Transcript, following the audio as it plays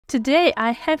Today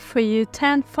I have for you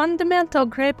 10 fundamental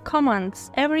GREP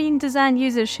commands every InDesign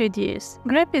user should use.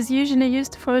 GREP is usually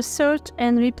used for search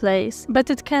and replace, but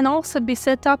it can also be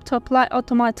set up to apply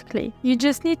automatically. You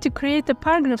just need to create a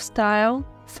paragraph style,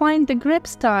 find the GREP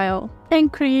style,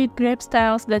 and create GREP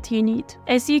styles that you need.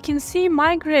 As you can see,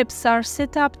 my GREPs are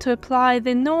set up to apply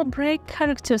the no break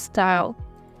character style.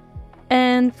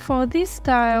 And for this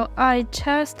style, I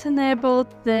just enabled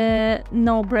the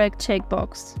no break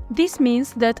checkbox. This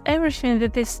means that everything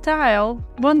that is style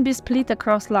won't be split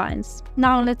across lines.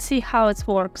 Now let's see how it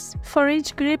works. For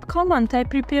each GREP command, I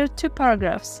prepared 2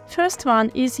 paragraphs. First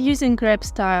one is using GREP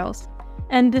styles,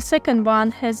 and the second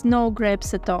one has no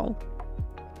GREPs at all.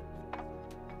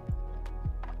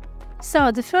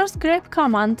 So the first GREP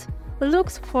command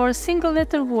looks for single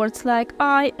letter words like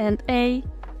I and A,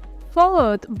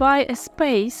 followed by a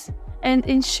space, and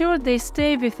ensure they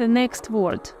stay with the next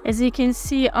word. As you can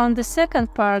see on the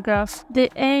second paragraph, the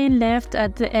A left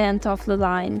at the end of the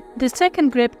line. The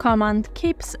second GREP command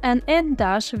keeps an end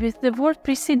dash with the word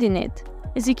preceding it.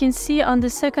 As you can see on the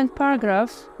second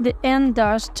paragraph, the end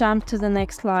dash jumped to the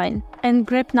next line. And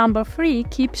GREP number 3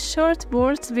 keeps short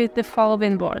words with the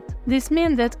following word. This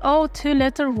means that all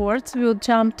 2-letter words will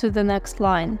jump to the next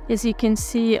line. As you can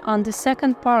see on the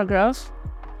second paragraph,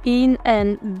 in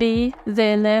and B,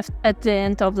 they left at the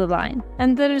end of the line.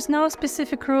 And there is no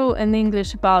specific rule in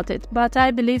English about it, but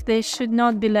I believe they should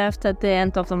not be left at the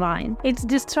end of the line. It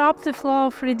disrupts the flow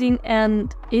of reading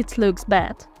and it looks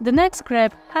bad. The next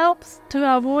GREP helps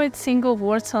to avoid single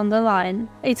words on the line.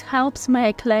 It helps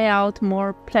make layout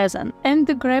more pleasant. And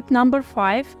the GREP number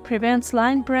 5 prevents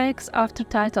line breaks after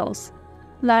titles,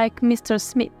 like Mr.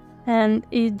 Smith. And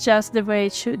it's just the way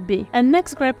it should be. And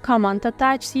next GREP command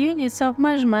attaches units of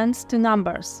measurements to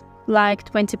numbers, like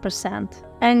 20%.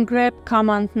 And GREP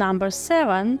command number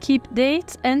 7 keep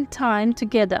dates and time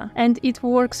together, and it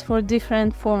works for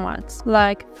different formats,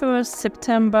 like 1st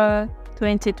September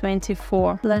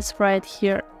 2024. Let's write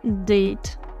here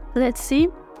date. Let's see.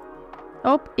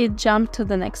 Oh, it jumped to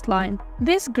the next line.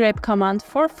 This GREP command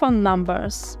for phone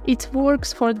numbers, it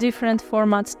works for different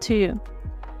formats too.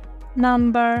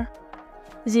 Number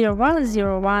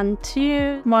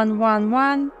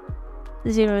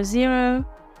 010121110,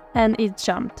 and it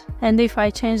jumped. And if I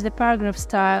change the paragraph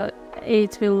style,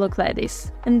 it will look like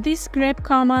this. And this GREP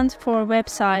command for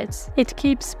websites, it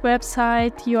keeps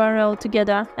website URL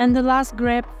together, and the last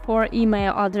GREP for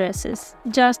email addresses,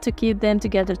 just to keep them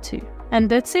together too. And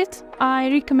that's it. I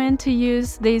recommend to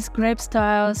use these GREP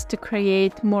styles to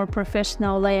create more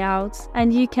professional layouts,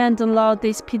 and you can download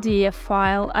this PDF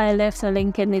file. I left a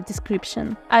link in the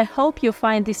description. I hope you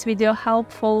find this video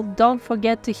helpful. Don't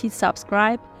forget to hit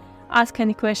subscribe, ask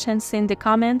any questions in the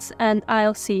comments, and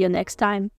I'll see you next time.